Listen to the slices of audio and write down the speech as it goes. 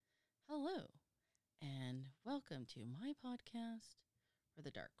Hello, and welcome to my podcast, Where the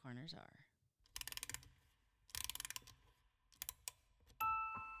Dark Corners Are.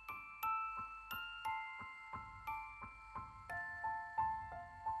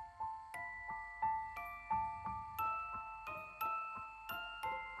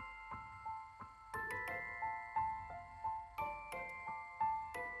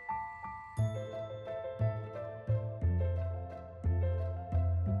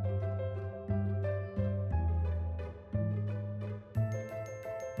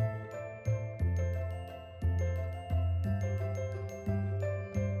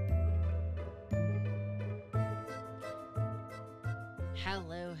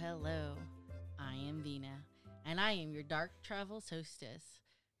 Hello. I am Vina, and I am your Dark Travels hostess.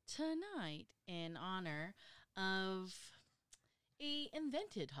 Tonight, in honor of a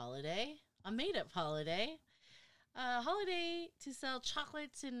invented holiday, a made-up holiday, a holiday to sell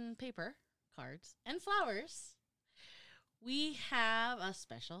chocolates and paper, cards, and flowers, we have a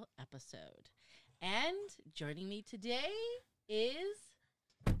special episode. And joining me today is...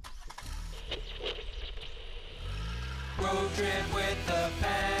 Road trip with the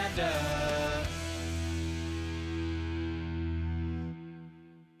panda.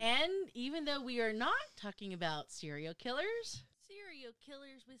 And even though we are not talking about serial killers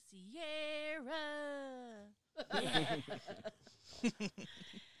with Sierra.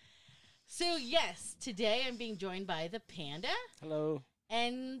 So yes, today I'm being joined by the panda. Hello.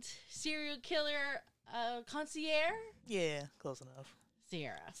 And serial killer concierge, Yeah, close enough.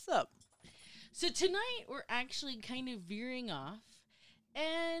 Sierra. What's up? So tonight we're actually kind of veering off,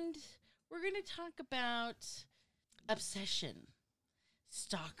 and we're going to talk about obsession,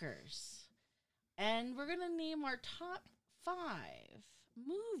 stalkers, and we're going to name our top 5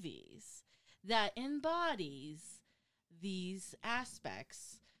 movies that embodies these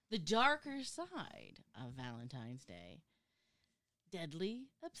aspects, the darker side of Valentine's Day. Deadly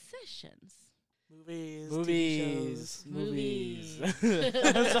obsessions. Movies. Movies. Movies.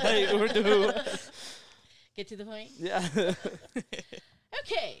 That's like we're doing. Get to the point? Yeah.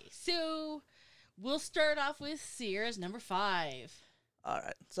 Okay, so we'll start off with Sears, number 5. All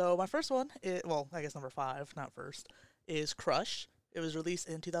right. So my first one, I guess number 5, not first, is Crush. It was released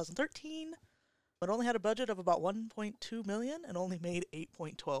in 2013. It only had a budget of about 1.2 million and only made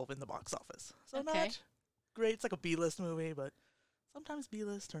 8.12 in the box office. So Okay. not great. It's like a B-list movie, but sometimes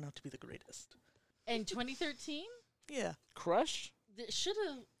B-lists turn out to be the greatest. In 2013, Yeah. Crush? it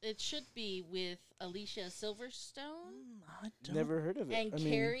should be with Alicia Silverstone I don't. Never heard of it. and I mean,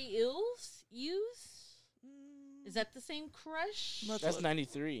 Carrie Ills. Mm, Is that the same Crush? Let's that's look.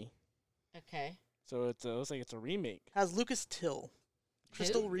 93. Okay. So it looks like it's a remake. Has Lucas Till,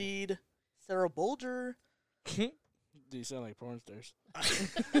 Crystal Reed, Sarah Bolger. Do you sound like porn stars?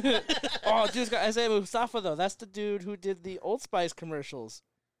 Oh, dude, got Isaiah Mustafa though. That's the dude who did the Old Spice commercials.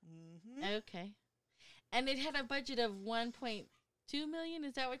 Mm-hmm. Okay. And it had a budget of 1.2 million.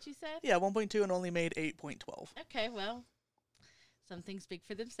 Is that what you said? Yeah, 1.2 and only made 8.12. Okay. Well, some things speak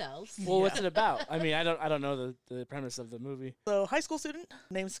for themselves. Well, what's it about? I mean, I don't know the premise of the movie. So, high school student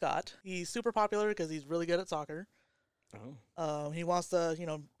named Scott. He's super popular because he's really good at soccer. Oh. He wants to,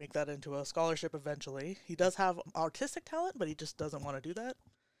 make that into a scholarship eventually. He does have artistic talent, but he just doesn't want to do that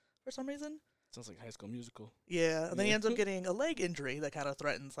for some reason. Sounds like High School Musical. Yeah, and then he Yeah. ends up getting a leg injury that kind of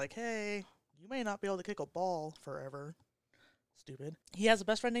threatens, like, hey, you may not be able to kick a ball forever. Stupid. He has a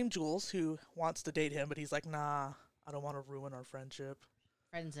best friend named Jules who wants to date him, but he's like, nah, I don't want to ruin our friendship.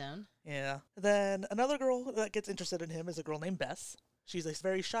 Friend zone. Yeah. Then another girl that gets interested in him is a girl named Bess. She's a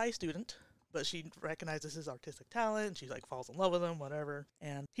very shy student, but she recognizes his artistic talent, and she falls in love with him, whatever.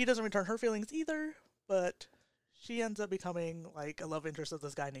 And he doesn't return her feelings either, but she ends up becoming like a love interest of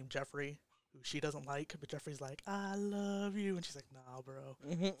this guy named Jeffrey, who she doesn't like, but Jeffrey's like, I love you, and she's like, nah, bro,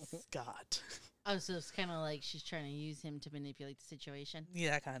 Scott. Oh, so it's kind of like she's trying to use him to manipulate the situation.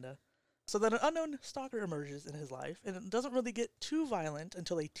 Yeah, kind of. So then an unknown stalker emerges in his life, and it doesn't really get too violent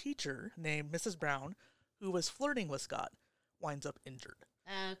until a teacher named Mrs. Brown, who was flirting with Scott, winds up injured.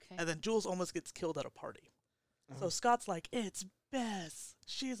 Okay. And then Jules almost gets killed at a party. So Uh-huh. Scott's like, it's Bess.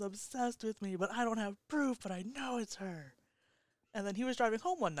 She's obsessed with me, but I don't have proof, but I know it's her. And then he was driving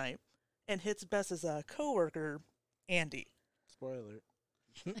home one night and hits Bess's coworker, Andy. Spoiler.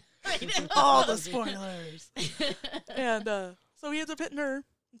 I know. All the spoilers. And so he ends up hitting her,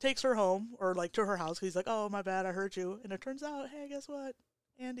 and takes her home, or like to her house. He's like, oh, my bad, I hurt you. And it turns out, hey, guess what?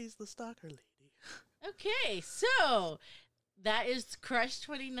 Andy's the stalker lady. Okay, so that is Crush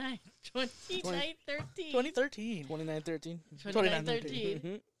 2013. 2013. 2913. 2913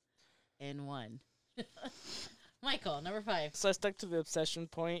 Mhm. and 1. Michael, number 5. So I stuck to the obsession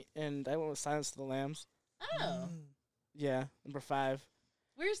point, and I went with Silence of the Lambs. Oh, Yeah, number 5.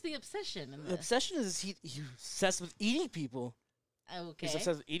 where's the obsession in The this? obsession is he's obsessed with eating people. Okay. He's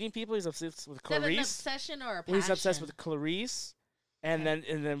obsessed with eating people. He's obsessed with Is that an Clarice. obsession or a passion? He's obsessed with Clarice. And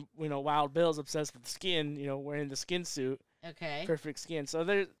Okay. then Wild Bill's obsessed with the skin, wearing the skin suit. Okay. Perfect skin. So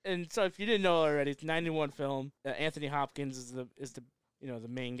so if you didn't know already, it's a 91 film. Anthony Hopkins is the the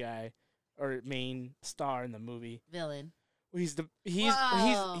main guy or main star in the movie. Villain. He's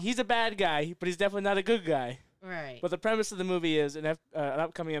Whoa. he's a bad guy, but he's definitely not a good guy. Right. But the premise of the movie is an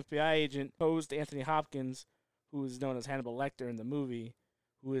upcoming FBI agent posed Anthony Hopkins, who is known as Hannibal Lecter in the movie,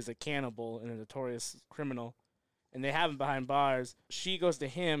 who is a cannibal and a notorious criminal, and they have him behind bars. She goes to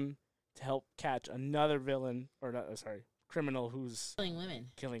him to help catch another villain, criminal who's Killing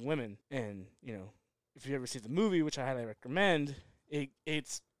women. killing women. And if you ever see the movie, which I highly recommend,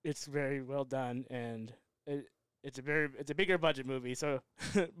 it's very well done, and it's a bigger budget movie. So,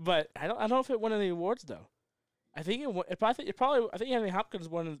 but I don't know if it won any awards though. I think I think Anthony Hopkins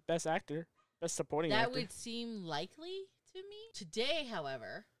won the best actor, best supporting That actor. would seem likely to me. Today,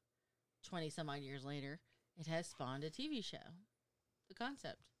 however, 20 some odd years later, it has spawned a TV show. The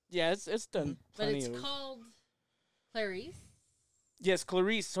concept. Yeah, it's done. But plenty it's of- called Clarice. Yes,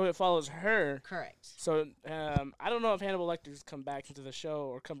 Clarice. So it follows her. Correct. So I don't know if Hannibal Lecter's come back into the show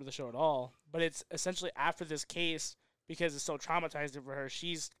or come to the show at all. But it's essentially after this case, because it's so traumatizing for her.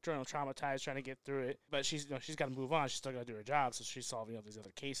 She's traumatized, trying to get through it. But she's got to move on. She's still got to do her job. So she's solving all these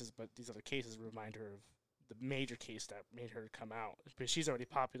other cases. But these other cases remind her of the major case that made her come out. But she's already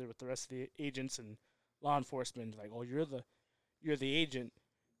popular with the rest of the agents and law enforcement. Like, oh, you're the agent.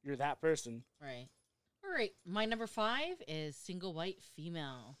 You're that person. Right. All right. My number 5 is Single White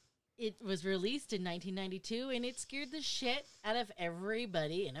Female. It was released in 1992, and it scared the shit out of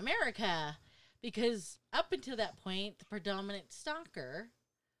everybody in America. Because up until that point, the predominant stalker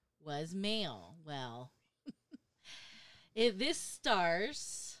was male. Well, this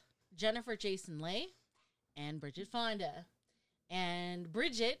stars Jennifer Jason Leigh and Bridget Fonda. And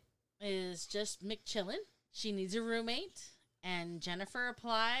Bridget is just McChillin. She needs a roommate, and Jennifer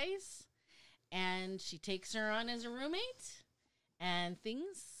applies, and she takes her on as a roommate, and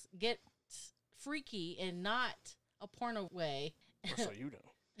things get freaky in not a porno way. Or so you know.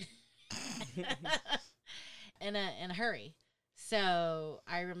 in a hurry. So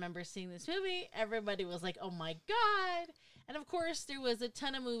I remember seeing this movie. Everybody was like, "Oh my god!" And of course, there was a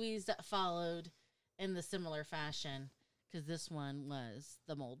ton of movies that followed in the similar fashion, because this one was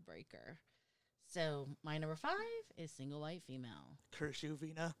The Mold Breaker. So my number 5 is Single White Female. Curse you,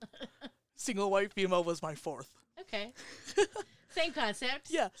 Vina. Single white female was my 4th. Okay, same concept.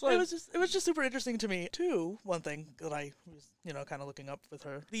 Yeah, So it was just super interesting to me too. One thing that I was kind of looking up with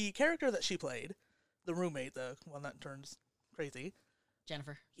her, the character that she played, the roommate, the one that turns crazy,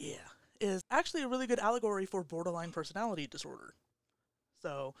 Jennifer. yeah, is actually a really good allegory for borderline personality disorder.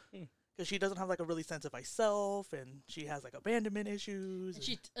 So, because she doesn't have like a really sense of myself, and she has like abandonment issues. And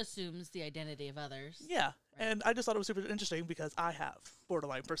she assumes the identity of others. Yeah, Right. and I just thought it was super interesting because I have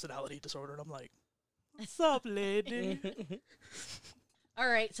borderline personality disorder, and I'm like, what's up, lady? All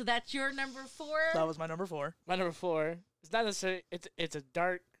right, so that's your number 4. That was my number 4. My number 4. It's not necessarily. It's a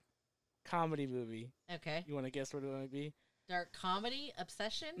dark comedy movie. Okay. You want to guess what it might be? Dark comedy,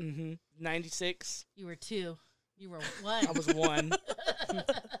 Obsession. Mm-hmm. 96. You were 2. You were 1. I was 1.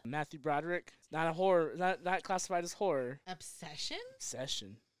 Matthew Broderick. It's not a horror. Not classified as horror. Obsession?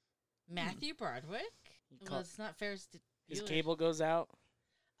 Obsession. Matthew Broderick? call- Well, it's not fair. His cable goes out.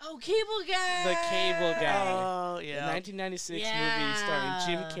 Oh, Cable Guy! The Cable Guy. Oh, The yeah. 1996 movie starring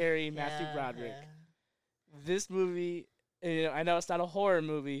Jim Carrey, Matthew Broderick. This movie, I know it's not a horror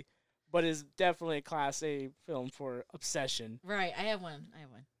movie, but is definitely a Class A film for Obsession. Right, I have one.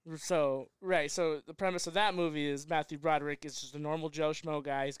 So the premise of that movie is Matthew Broderick is just a normal Joe Schmo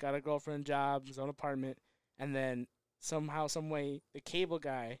guy. He's got a girlfriend, job, his own apartment, and then somehow, some way, the Cable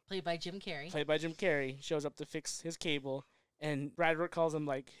Guy, Played by Jim Carrey. played by Jim Carrey, shows up to fix his cable, and Broderick calls him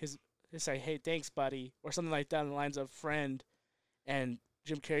like his like, "Hey, thanks, buddy," or something like that in the lines of "friend," and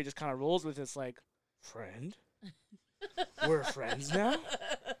Jim Carrey just kind of rolls with it's like, "Friend, we're friends now,"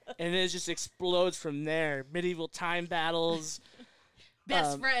 and it just explodes from there. Medieval time battles.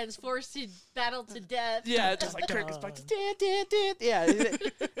 Best friends forced to battle to death. Yeah, just like Kirk is back to dan, dan, dan. Yeah,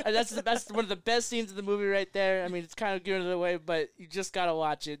 and that's one of the best scenes of the movie right there. I mean, it's kind of giving it away, but you just gotta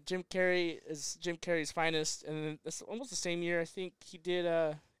watch it. Jim Carrey is Jim Carrey's finest, and then it's almost the same year I think he did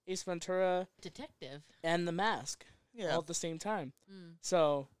Ace Ventura Detective. and The Mask Yeah. all at the same time. Mm.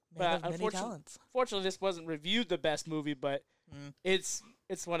 So, Man of but many talents. unfortunately, this wasn't reviewed the best movie, but Mm.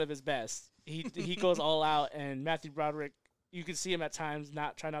 it's one of his best. he goes all out, and Matthew Broderick, you can see him at times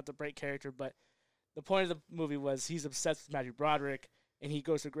try not to break character, but the point of the movie was he's obsessed with Matthew Broderick, and he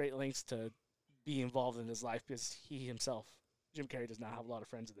goes to great lengths to be involved in his life because he himself, Jim Carrey, does not have a lot of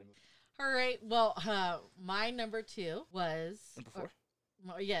friends in the movie. All right. Well, my number 2 was Number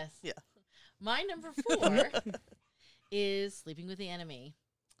 4? yes. Yeah. My number 4 is Sleeping with the Enemy.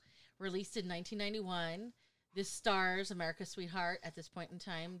 Released in 1991. This stars America's sweetheart at this point in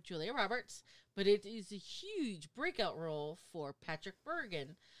time, Julia Roberts, but it is a huge breakout role for Patrick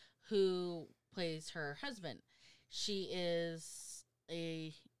Bergin, who plays her husband. She is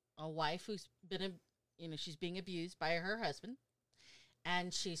a wife who's been, she's being abused by her husband,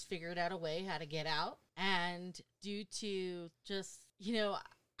 and she's figured out a way how to get out. And due to just,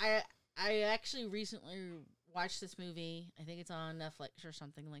 I actually recently watched this movie. I think it's on Netflix or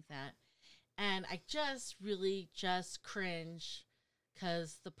something like that. And I just really cringe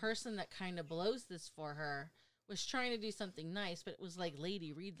because the person that kind of blows this for her was trying to do something nice, but it was like,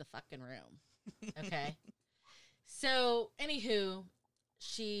 lady, read the fucking room. Okay? So, anywho,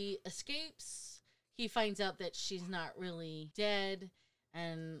 she escapes. He finds out that she's not really dead,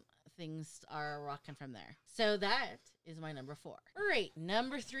 and things are rocking from there. So that is my number 4. All right,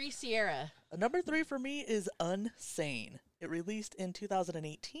 number 3, Sierra. Number 3 for me is Unsane. It released in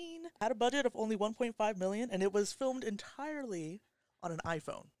 2018, had a budget of only $1.5 million, and it was filmed entirely on an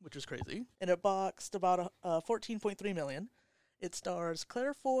iPhone, which is crazy. And it boxed about $14.3 million. It stars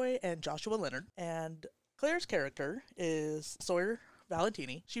Claire Foy and Joshua Leonard, and Claire's character is Sawyer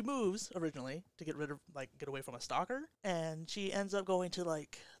Valentini. She moves originally to get away from a stalker, and she ends up going to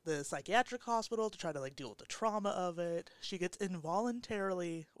the psychiatric hospital to try to deal with the trauma of it. She gets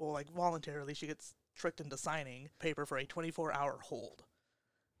voluntarily, she gets tricked into signing paper for a 24-hour hold.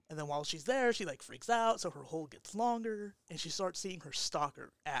 And then while she's there, she freaks out, so her hold gets longer, and she starts seeing her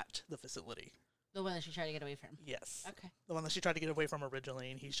stalker at the facility. The one that she tried to get away from. Yes. Okay. The one that she tried to get away from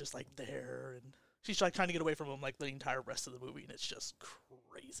originally, and he's just there, and she's trying to get away from him the entire rest of the movie, and it's just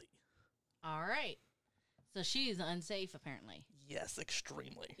crazy. All right. So she's unsafe, apparently. Yes,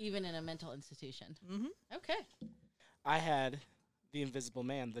 extremely. Even in a mental institution. Mm-hmm. Okay. I had The Invisible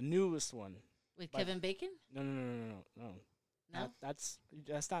Man, the newest one. With Kevin Bacon? No. No? That's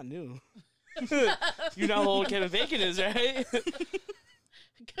not new. You know how old Kevin Bacon is, right?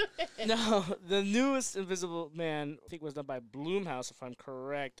 Go ahead. No, the newest Invisible Man, I think, was done by Blumhouse, if I'm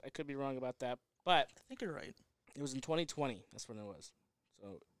correct. I could be wrong about that, but I think you're right. it was in 2020. That's when it was.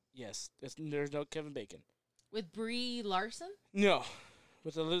 So, yes, there's no Kevin Bacon. With Brie Larson? No,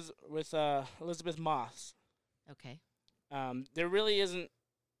 with Elizabeth Moss. Okay. There really isn't.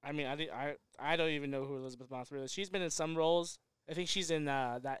 I mean, I don't even know who Elizabeth Moss really is. She's been in some roles. I think she's in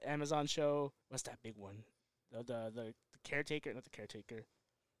that Amazon show. What's that big one? The caretaker, not the caretaker.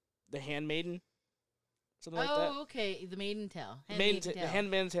 The Handmaiden. Something like that. Oh, okay. The Maiden Tale. The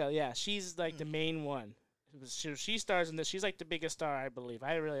Handmaid's Tale. Yeah, she's the main one. She stars in this. She's the biggest star, I believe.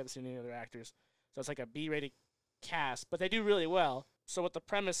 I really haven't seen any other actors, so it's a B-rated cast, but they do really well. So what the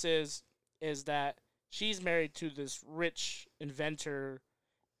premise is that she's married to this rich inventor,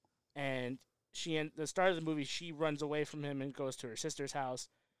 and the start of the movie, she runs away from him and goes to her sister's house,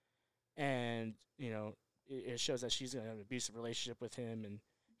 and it shows that she's in an abusive relationship with him, and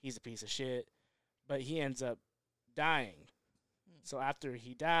he's a piece of shit, but he ends up dying. So after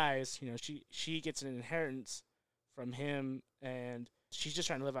he dies, she gets an inheritance from him, and she's just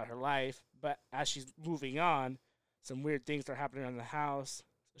trying to live out her life. But as she's moving on, some weird things start happening around the house.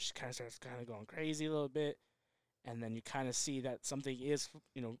 So she kind of starts going crazy a little bit, and then you kind of see that something is,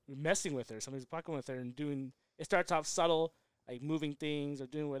 messing with her. Something's fucking with her and doing. It starts off subtle, moving things or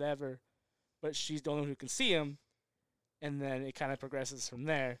doing whatever, but she's the only one who can see him, and then it kind of progresses from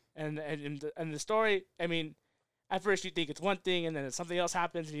there. And the story, I mean. At first, you think it's one thing, and then something else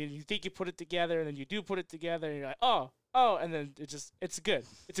happens, and you think you put it together, and then you do put it together, and you're like, oh, and then it's good.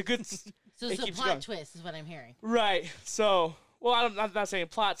 It's a good. So it's a plot twist, is what I'm hearing. Right. So, well, I'm not saying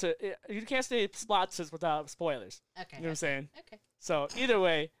plot. You can't say plot twist without spoilers. Okay. You know what I'm saying? Okay. So either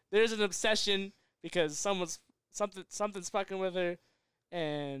way, there's an obsession because something's fucking with her,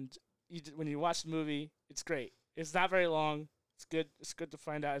 and when you watch the movie, it's great. It's not very long. It's good. It's good to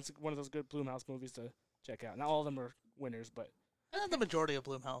find out. It's one of those good Blumhouse movies to check out. Not all of them are winners, but The majority of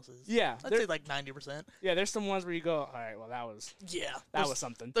Blumhouses. yeah, I'd say 90%. yeah. There's some ones where you go, all right, well that was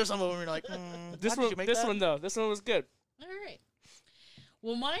something. There's some of them where you're like, This one was good. All right.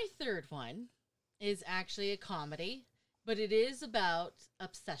 Well, my third one is actually a comedy, but it is about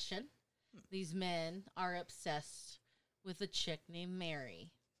obsession. These men are obsessed with a chick named Mary.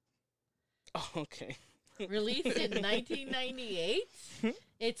 Oh, okay. released in 1998.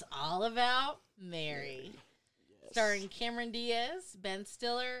 It's all about Mary. Starring Cameron Diaz, Ben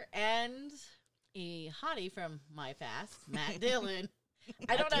Stiller, and a hottie from My Fast, Matt Dillon.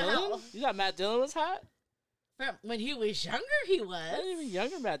 I don't know how. You thought Matt Dillon was hot? From when he was younger, he was. Not even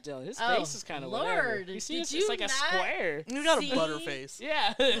younger Matt Dillon. His Oh, face is kind of Lord. whatever. You see, Did it's you like a not square. You got See? a butter face.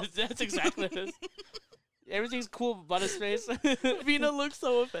 Yeah, that's exactly what it is. Everything's cool but his face. Vina looks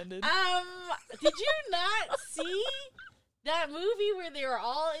so offended. Did you not see that movie where they were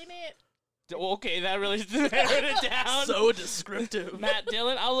all in it? Okay, that really narrowed it down. So descriptive. Matt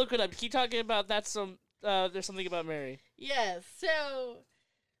Dillon, I'll look it up. Keep talking about that. There's something about Mary. Yes. So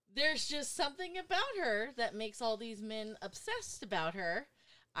there's just something about her that makes all these men obsessed about her.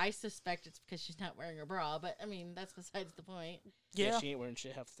 I suspect it's because she's not wearing a bra, but I mean, that's besides the point. Yeah. She ain't wearing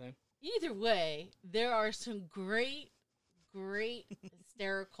shit half the time. Either way, there are some great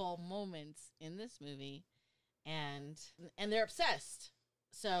hysterical moments in this movie, and they're obsessed.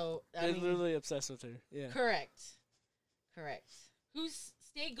 So I They're mean, literally obsessed with her. Yeah. correct. Who's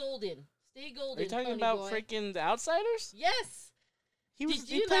Stay Golden? Stay Golden. Are you talking Pony about boy. freaking The Outsiders? Yes, He Did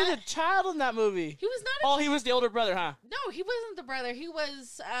he you played not- a child in that movie. he was not. Oh, he was the older brother, huh? No, he wasn't the brother. He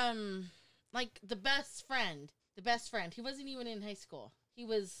was like the best friend. The best friend. He wasn't even in high school. He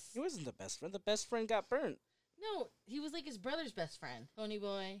was. He wasn't the best friend. The best friend got burnt. No, he was like his brother's best friend. Pony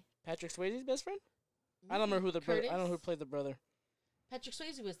boy. Patrick Swayze's best friend? I don't remember who the brother. I don't know who played the brother. Patrick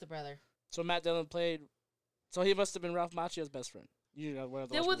Swayze was the brother. So Matt Dillon played. So he must have been Ralph Macchio's best friend. You know, one of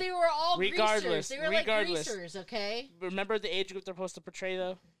those. They were all Regardless, greasers. They were regardless. like greasers, okay? Remember the age group they're supposed to portray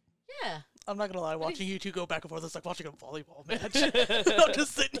though. Yeah. I'm not gonna lie, watching you two go back and forth is like watching a volleyball match. I'm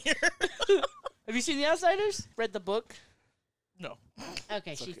just sitting here. Have you seen The Outsiders? Read the book? No.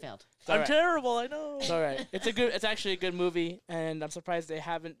 Okay, she failed. It's I'm alright. terrible, I know. It's alright. It's actually a good movie, and I'm surprised they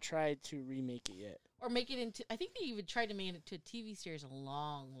haven't tried to remake it yet. Or make it into. I think they even tried to make it into a TV series a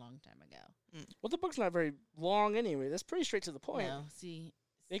long time ago. Well, the book's not very long anyway. That's pretty straight to the point. No, see.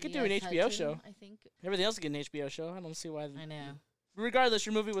 They could C.S. do an HBO Hudson, show. I think. Everything else get an HBO show. I don't see why. I know. Regardless,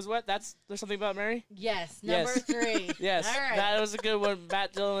 your movie was what? There's something about Mary. Yes, number 3. Yes, All right. that was a good one.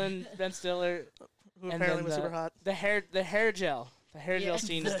 Matt Dillon, Ben Stiller, Who and apparently then was super hot. the hair gel. The hair Yeah. gel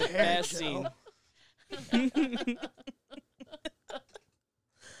scene is The the hair best gel. scene.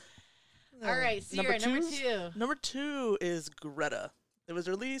 All right, Sierra, Number number two? 2. Number 2 is Greta. It was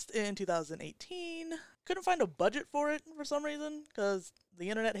released in 2018. Couldn't find a budget for it for some reason because the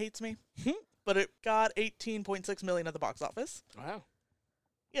internet hates me. But it got 18.6 million at the box office. Wow.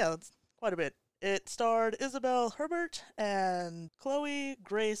 Yeah, that's quite a bit. It starred Isabel Herbert and Chloe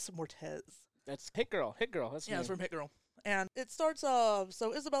Grace Moretz. That's Hit Girl. Hit Girl. That's Yeah, it's her from Hit Girl. And it starts off,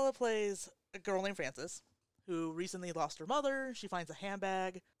 so Isabella plays a girl named Frances, who recently lost her mother. She finds a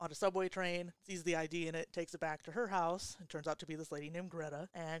handbag on a subway train, sees the ID in it, takes it back to her house, and turns out to be this lady named Greta.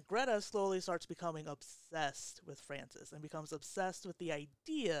 And Greta slowly starts becoming obsessed with Frances and becomes obsessed with the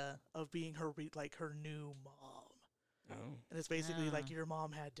idea of being her her new mom. Oh. And it's basically Ah. like, your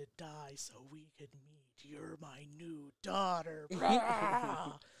mom had to die so we could meet. You're my new daughter.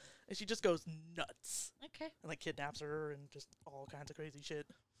 Brah. And she just goes nuts Okay. and like kidnaps her and just all kinds of crazy shit.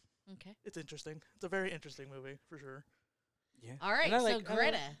 Okay. It's interesting. It's a very interesting movie for sure. Yeah. All right, And I so like-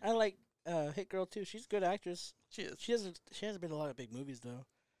 Greta. I like Hit Girl too. She's a good actress. She is. She hasn't been in a lot of big movies though.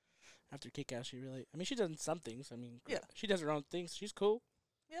 After Kick Ass, she done some things. I mean, Yeah. she does her own things. She's cool.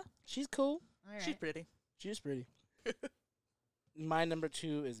 Yeah. She's cool. All right. She's pretty. She's pretty. My number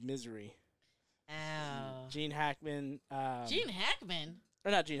 2 is Misery. Oh. Gene Hackman. Gene Hackman.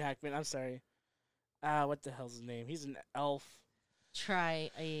 Or not Gene Hackman. I'm sorry. What the hell's his name? He's an elf. Try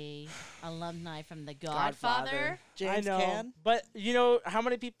a alumni from The Godfather. James I know, Caan. but you know how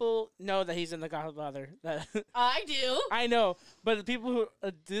many people know that he's in The Godfather? That I do. I know, but the people who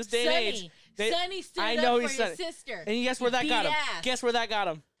this day and age, they, Sonny stood I up know for he's your Sonny. sister. and guess where that Beat got him? ass. Guess where that got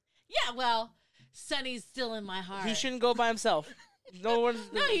him? Yeah, well, Sonny's still in my heart. He shouldn't go by himself. No one.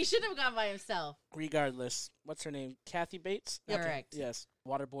 No, he shouldn't have gone by himself. Regardless, what's her name? Kathy Bates. Yep. Correct. Yes,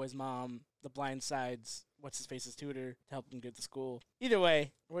 Waterboy's mom, The Blind Sides. What's his face's tutor to help him get to school. Either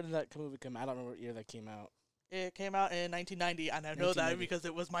way, where did that movie come out? I don't remember what year that came out. It came out in 1990, and I know that 1990. because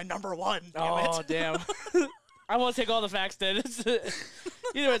it was my number 1. Damn Oh it. damn! I won't take all the facts then. Either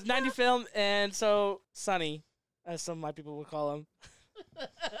way, it's 90 film, and so Sonny, as some of my people would call him,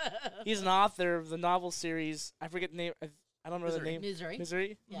 he's an author of the novel series. I forget the name. I don't remember the name. Misery.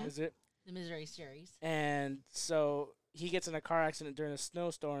 Misery. Yeah. Is it? The Misery series. And so he gets in a car accident during a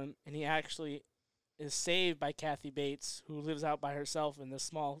snowstorm, and he actually is saved by Kathy Bates, who lives out by herself in this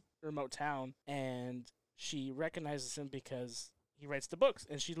small remote town, and she recognizes him because he writes the books,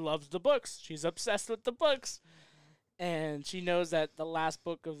 and she loves the books. She's obsessed with the books, and she knows that the last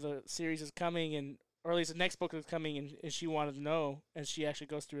book of the series is coming, or at least the next book is coming, and she wanted to know, and she actually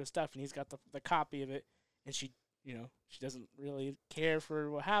goes through his stuff, and he's got the copy of it, and she doesn't really care for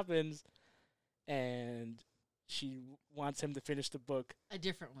what happens, and she wants him to finish the book A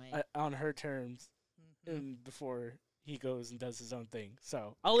different way. on her terms, and before he goes and does his own thing.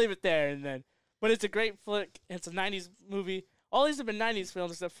 So I'll leave it there, but it's a great flick. It's a 90s movie. All these have been 90s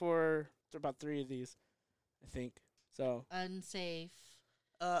films except for about 3 of these, I think. So Unsafe.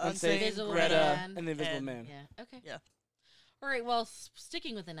 Unsafe, Invisible Greta, Man. and the Invisible and- Man. Yeah. Okay. Yeah. All right. Well,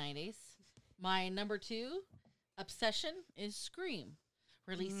 sticking with the 90s, my number 2 obsession is Scream.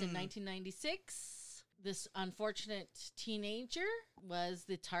 Released in 1996, this unfortunate teenager was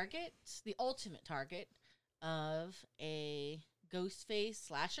the ultimate target of a Ghostface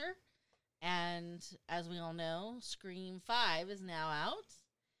slasher. And as we all know, Scream 5 is now out.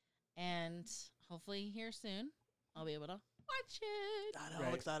 And hopefully here soon, I'll be able to watch it. I know, I'm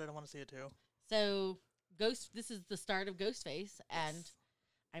Right. excited. I want to see it too. So, this is the start of Ghostface. And,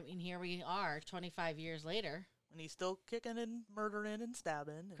 I mean, here we are 25 years later. And he's still kicking and murdering and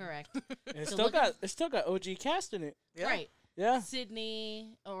stabbing. And Correct. And it's So still got OG cast in it. Yeah. Right. Yeah.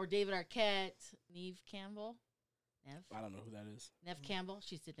 Sydney or David Arquette, Neve Campbell. I don't know who that is. Neve Campbell.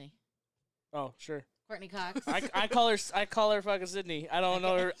 She's Sydney. Oh, sure. Courtney Cox. I call her fucking Sydney. I don't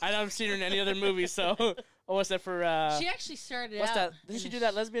know her. I haven't seen her in any other movie. So, what's that for? She actually started what's out. that? Didn't in she a do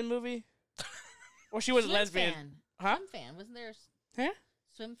that lesbian movie? Or she was a Swim lesbian? Fan. Huh? Swim Fan. Wasn't there Huh?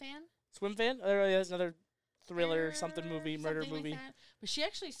 Swim Fan? Swim fan? Oh, yeah, there's another thriller something movie, murder Something like movie. that. But she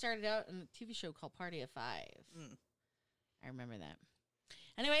actually started out in a TV show called Party of 5. Mm. I remember that.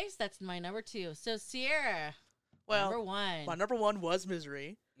 Anyways, that's my number 2. So Sierra, Well, number 1. my number 1 was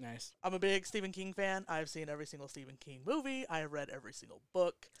Misery. Nice. I'm a big Stephen King fan. I've seen every single Stephen King movie. I have read every single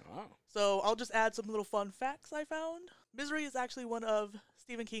book. Oh. So I'll just add some little fun facts I found. Misery is actually one of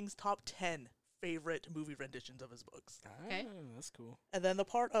Stephen King's top 10 favorite movie renditions of his books. Okay. Ah, that's cool. And then the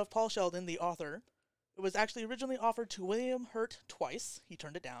part of Paul Sheldon, the author, it was actually originally offered to William Hurt twice. He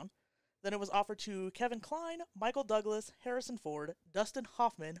turned it down. Then it was offered to Kevin Kline, Michael Douglas, Harrison Ford, Dustin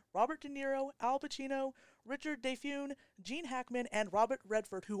Hoffman, Robert De Niro, Al Pacino, Richard Dafune, Gene Hackman, and Robert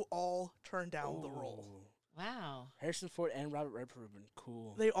Redford, who all turned down the role. Ooh. Wow. Harrison Ford and Robert Redford have been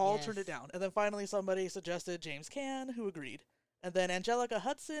cool. They all Yes. turned it down. And then finally somebody suggested James Caan, who agreed. And then Angelica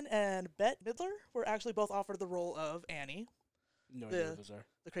Hudson and Bette Midler were actually both offered the role of Annie, No idea the- who those are.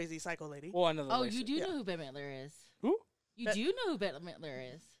 the crazy psycho lady. Well, another. Oh, like- you do yeah. know who Bette Midler is. Who? You Bet- do know who Bette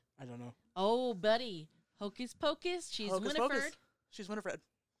Midler is. I don't know. Oh, buddy. Hocus Pocus. She's Hocus Winifred. Pocus. She's Winifred.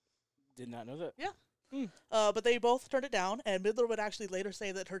 Did not know that. But they both turned it down, and Midler would actually later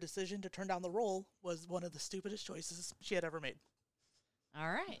say that her decision to turn down the role was one of the stupidest choices she had ever made. All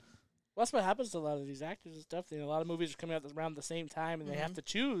right. Well, that's what happens to a lot of these actors and stuff. You know, a lot of movies are coming out around the same time, and they have Mhm. to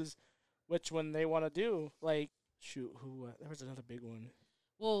choose which one they want to do. Like, shoot, who? There was another big one.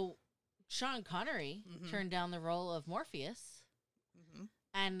 Well, Sean Connery Mhm. turned down the role of Morpheus. Mm-hmm.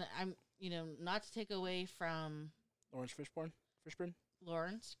 And I'm, not to take away from Lawrence Fishburne.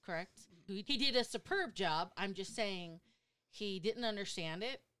 Lawrence, correct? He did a superb job. I'm just saying he didn't understand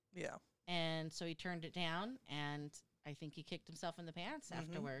it. Yeah. And so he turned it down. And I think he kicked himself in the pants Mhm.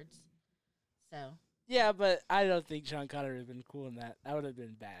 afterwards. So, Yeah, but I don't think Sean Connery would have been cool in that. That would have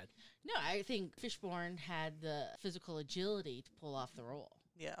been bad. no, I think Fishburne had the physical agility to pull off the role.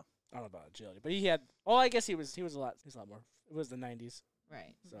 Yeah. I don't know about agility, but he had. Oh, I guess he was a lot more. It was the '90s,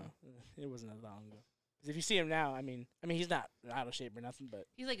 Right. so it wasn't that long ago. 'Cause if you see him now, I mean, he's not out of shape or nothing, but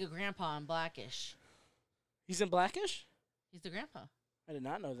He's like a grandpa in Blackish. he's in Blackish. He's the grandpa. I did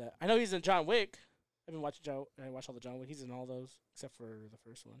not know that. I know he's in John Wick. I've been watching I watched all the John Wick. He's in all those except for the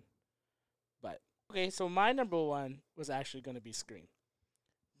first one. But okay, so my number 1 was actually going to be Scream.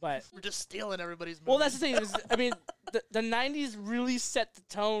 But We're just stealing everybody's movies. well, that's the thing. I mean, the '90s really set the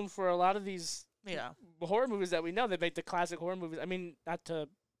tone for a lot of these Yeah. horror movies that we know. They make the classic horror movies. I mean, not to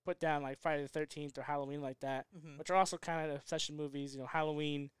put down like Friday the 13th or Halloween like that, Mm-hmm. which are also kind of obsession movies. You know,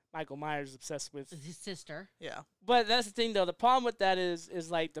 Halloween. Michael Myers is obsessed with. His sister. Yeah. But that's the thing, though. The problem with that is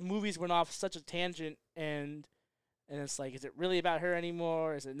like the movies went off such a tangent, and it's like, is it really about her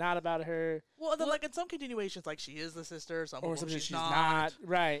anymore? Is it not about her? Well, then, like in some continuations, like she is the sister, some Or of them something she's not.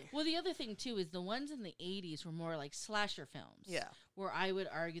 Right. Well, the other thing, too, is the ones in the 80s were more like slasher films. Yeah. Where I would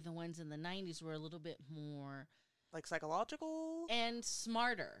argue the ones in the 90s were a little bit more Like psychological. and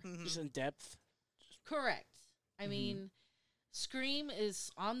smarter. Mhm. Just in depth. Correct. I Mhm. mean, Scream is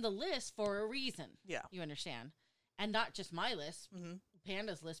on the list for a reason. Yeah. You understand? And not just my list. Mm-hmm.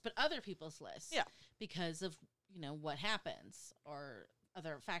 Panda's list, but other people's lists. Yeah. Because of, what happens or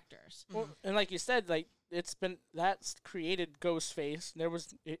other factors. Well, and like you said, like that's created Ghostface. There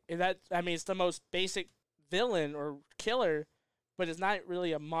was it's the most basic villain or killer, but it's not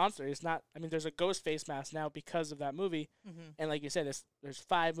really a monster. It's not. I mean, there's a Ghostface mask now because of that movie, and like you said, there's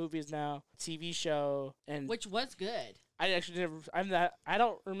 5 movies now, TV show, and Which was good. I actually never. I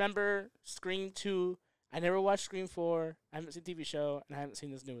don't remember Scream 2. I never watched Scream 4. I haven't seen the TV show, and I haven't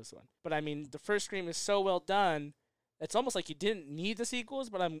seen this newest one. But I mean, the first Scream is so well done. It's almost like you didn't need the sequels,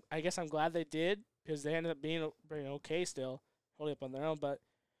 but I guess I'm glad they did because they ended up being okay still, holding up on their own. But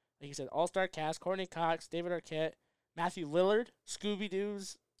like you said, all-star cast: Courtney Cox, David Arquette, Matthew Lillard, Scooby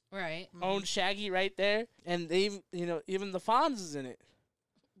Doo's Right. own Shaggy right there, and they even the Fonz is in it.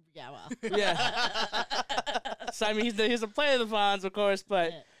 Yeah, well. Yeah. So I mean, he's a player of the Fonz, of course,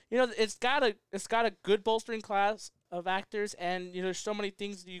 but. It's got a good bolstering class of actors, and there's so many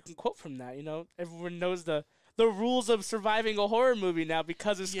things that you can quote from that. Everyone knows the rules of surviving a horror movie now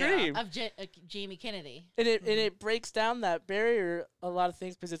because of Scream. Of Jamie Kennedy. And it breaks down that barrier a lot of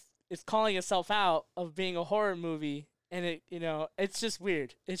things because it's calling itself out of being a horror movie, and it's just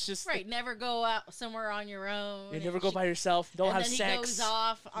weird. It's just right. Never go out somewhere on your own. You never go by yourself. Don't have then sex. He goes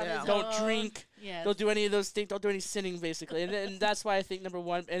off on his Don't own. drink. Yes. Don't do any of those things. Don't do any sinning, basically. And that's why I think number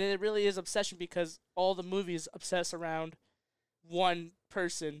one. And it really is obsession because all the movies obsess around one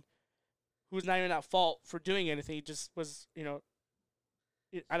person who's not even at fault for doing anything. He just was,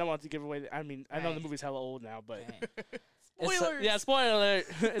 I don't want to give away. I mean, I know the movie's hella old now, but. Right. Spoilers. Spoiler alert.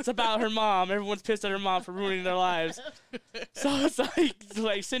 It's about her mom. Everyone's pissed at her mom for ruining their lives. So it's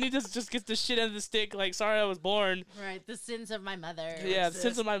like Cindy just gets the shit out of the stick. Like, sorry I was born. Right. The sins of my mother. Yeah, the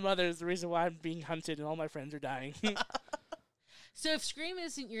sins of my mother is the reason why I'm being hunted and all my friends are dying. So if Scream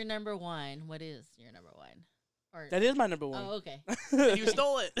isn't your number one, what is your number one? Or That is my number one. Oh, okay. You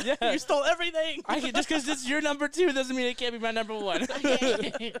stole it. Yeah. You stole everything. Just because it's your number 2 doesn't mean it can't be my number 1.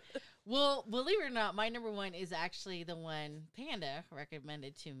 Okay. Well, believe it or not, my number one is actually the one Panda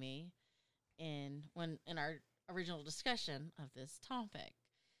recommended to me in our original discussion of this topic.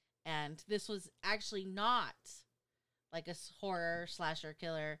 And this was actually not like a horror slasher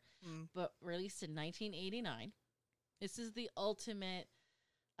killer, but released in 1989. This is the ultimate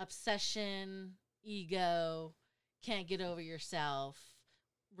obsession, ego, can't get over yourself,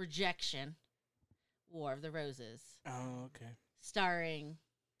 rejection, War of the Roses. Oh, okay. Starring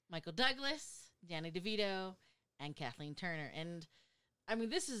Michael Douglas, Danny DeVito, and Kathleen Turner. And I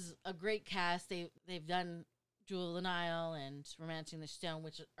mean, this is a great cast. They've done Jewel of the Nile and Romancing the Stone,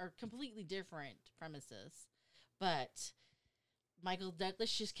 which are completely different premises. But Michael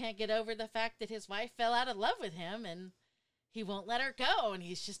Douglas just can't get over the fact that his wife fell out of love with him and he won't let her go, and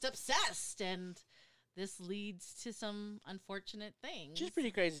he's just obsessed. And this leads to some unfortunate things. She's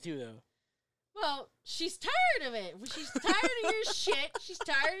pretty crazy too, though. Well, she's tired of it. She's tired of your shit. She's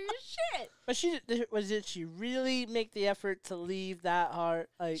tired of your shit. But did she really make the effort to leave that hard?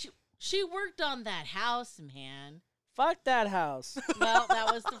 Like, She worked on that house, man. fuck that house. Well,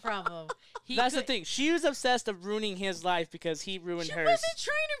 that was the problem. That's the thing. She was obsessed of ruining his life because he ruined She hers. wasn't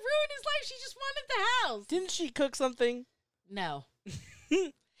trying to ruin his life. She just wanted the house. Didn't she cook something? No.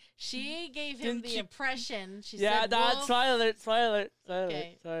 She gave him Didn't the she- impression. She Yeah, said, no, Wolf. spoiler alert.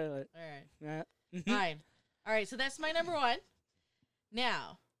 Okay. Spoiler alert. All right. Yeah. Fine. All right, so that's my number one.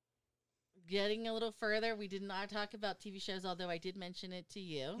 Now, getting a little further, we did not talk about TV shows, although I did mention it to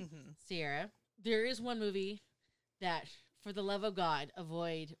you, Sierra. There is one movie that, for the love of God,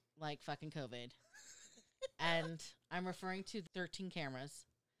 avoid like fucking COVID. And I'm referring to 13 Cameras.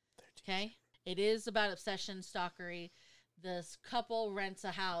 Okay? It is about obsession, stalkery. This couple rents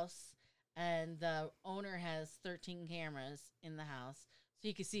a house, and the owner has 13 cameras in the house, so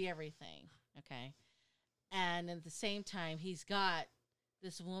you can see everything, okay? And at the same time, he's got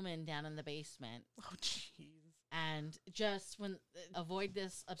this woman down in the basement. Oh, jeez. And just avoid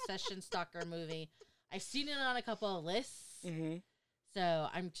this obsession stalker movie. I've seen it on a couple of lists, Mm-hmm. so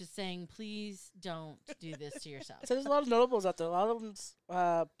I'm just saying, please don't do this to yourself. So there's a lot of notables out there. A lot of them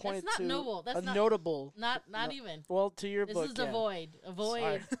pointed That's not to noble. That's a not notable. Not No. even. Well, to your This book, is yeah. avoid. Avoid.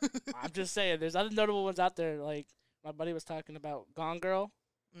 Sorry. I'm just saying, there's other notable ones out there. Like my buddy was talking about Gone Girl.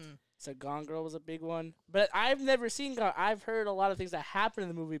 Said Gone Girl was a big one, but I've never seen Gone. I've heard a lot of things that happen in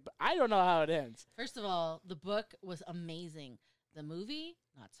the movie, but I don't know how it ends. First of all, the book was amazing. The movie,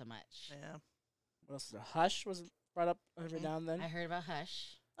 not so much. Yeah. What else? Hush was brought up every now and then. I heard about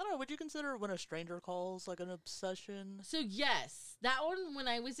Hush. I don't know. Would you consider When a Stranger Calls like an obsession? So yes, that one when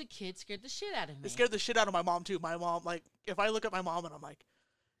I was a kid scared the shit out of me. It scared the shit out of my mom too. My mom, like, if I look at my mom and I'm like,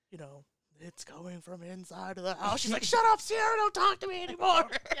 It's going from inside of the house. She's like, shut up, Sierra, don't talk to me anymore.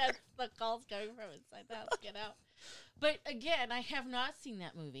 Yes, the call's coming from inside the house. Get out. But again, I have not seen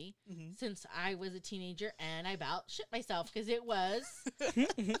that movie Mhm. since I was a teenager, and I about shit myself because it was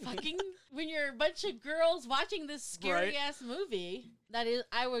fucking when you're a bunch of girls watching this scary ass movie. That is,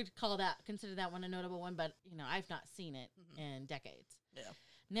 I would consider that one a notable one. But I've not seen it in decades. Yeah.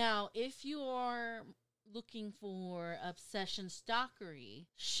 Now, if you are looking for obsession stalkery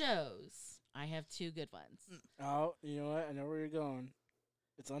shows, I have two good ones. Oh, you know what? I know where you're going.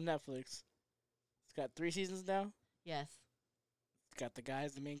 It's on Netflix. It's got 3 seasons now. Yes. It's got the guy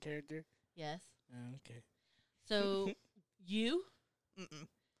as the main character. Yes. Oh, okay. So you Mm-mm.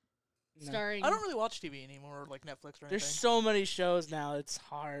 No. starring. I don't really watch TV anymore, like Netflix or anything. There's so many shows now. It's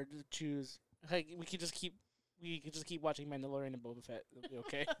hard to choose. Like we could just keep watching Mandalorian and Boba Fett. It'll be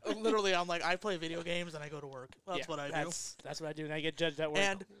okay. Literally, I'm like, I play video games and I go to work. That's Yeah, what I do. That's what I do, and I get judged at work.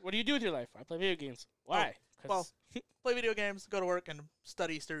 And- What do you do with your life? I play video games. Why? 'Cause- well, play video games, go to work, and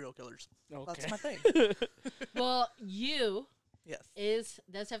study serial killers. okay. That's my thing. Well, you Yes.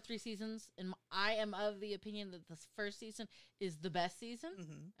 does have 3 seasons, and I am of the opinion that the first season is the best season.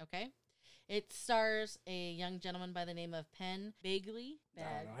 Mm-hmm. Okay, it stars a young gentleman by the name of Penn Bagley.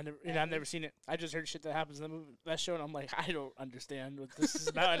 I don't know. I've never seen it. I just heard shit that happens in the movie, that show, and I'm like, I don't understand what this is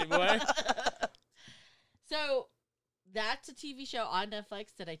about anymore. So that's a TV show on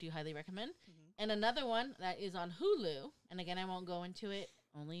Netflix that I do highly recommend. And another one that is on Hulu, and again, I won't go into it,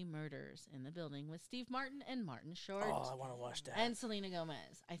 Only Murders in the Building with Steve Martin and Martin Short. Oh, I want to watch that. And Selena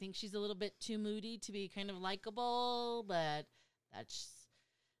Gomez. I think she's a little bit too moody to be kind of likable, but that's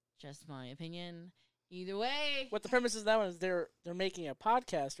just my opinion. Either way, What the premise is that one is they're making a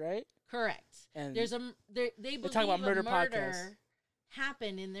podcast, right? correct. And There's they believe talking about murder a podcasts. murder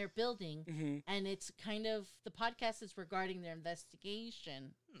happened in their building, Mhm. and it's kind of the podcast is regarding their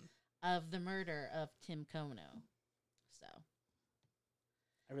investigation of the murder of Tim Kono. So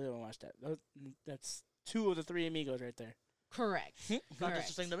I really want to watch that. That's 2 of the 3 amigos right there. correct. Not Correct.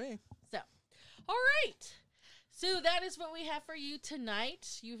 interesting to me. So, all right. So that is what we have for you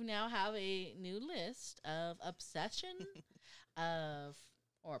tonight. You now have a new list of obsession,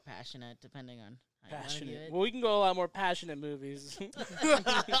 or passionate, depending on how you Passionate. want Well, we can go a lot more passionate movies. to view it.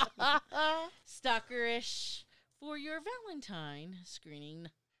 Stalkerish for your Valentine screening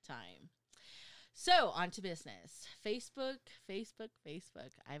time. So, on to business. Facebook. I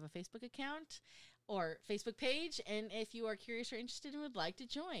have a Facebook account or Facebook page, and if you are curious or interested and would like to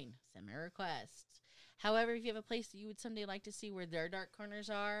join, send me a request. However, if you have a place that you would someday like to see where their dark corners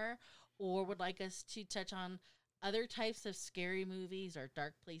are, or would like us to touch on other types of scary movies or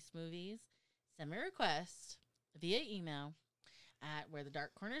dark place movies, send me a request via email at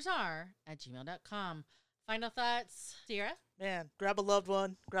wherethedarkcornersare@gmail.com. Final thoughts, Sierra? Man, grab a loved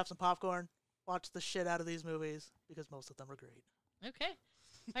one, grab some popcorn, watch the shit out of these movies because most of them are great. Okay.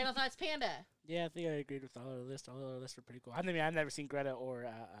 Final thoughts, Panda? Yeah, I think I agreed with all of the list. All of the lists are pretty cool. I've never seen Greta or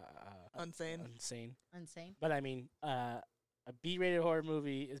Unsane. Insane. But I mean, a B-rated horror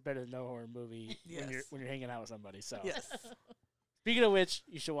movie is better than no horror movie Yes. when you're hanging out with somebody. So, Yes. speaking of which,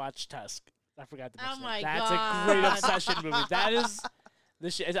 you should watch Tusk. I forgot to Oh mention my that. That's a great God. obsession movie. That is the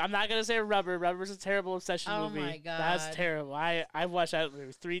shit. I'm not gonna say Rubber. Rubber's a terrible obsession Oh movie. my God. That's terrible. I've watched that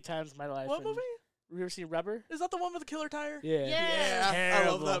movie 3 times in my life. What and- movie? Have you ever seen Rubber? Is that the one with the killer tire? Yeah. Yes. Yeah, I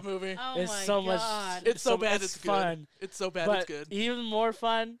love Terrible. that movie. Oh It's my so God. much. It's so bad it's good. fun. It's so bad But it's good. even more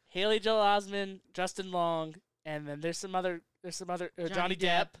fun, Haley Joel Osment, Justin Long, and then there's some other Johnny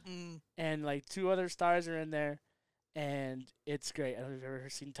Depp, Mm. and like 2 other stars are in there, and it's great. I don't know if you've ever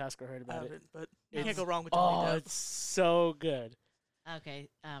seen Tusk or heard I about it. haven't, but you It's- can't go wrong with Oh, Johnny Depp. it's so good. Okay,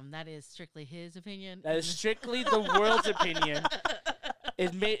 that is strictly his opinion. That is strictly the world's opinion.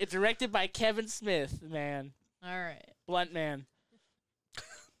 It's directed by Kevin Smith, man. All right. Blunt man.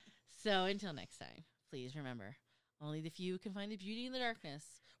 So until next time, please remember, only the few can find the beauty in the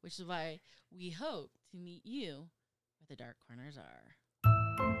darkness, which is why we hope to meet you where the dark corners are.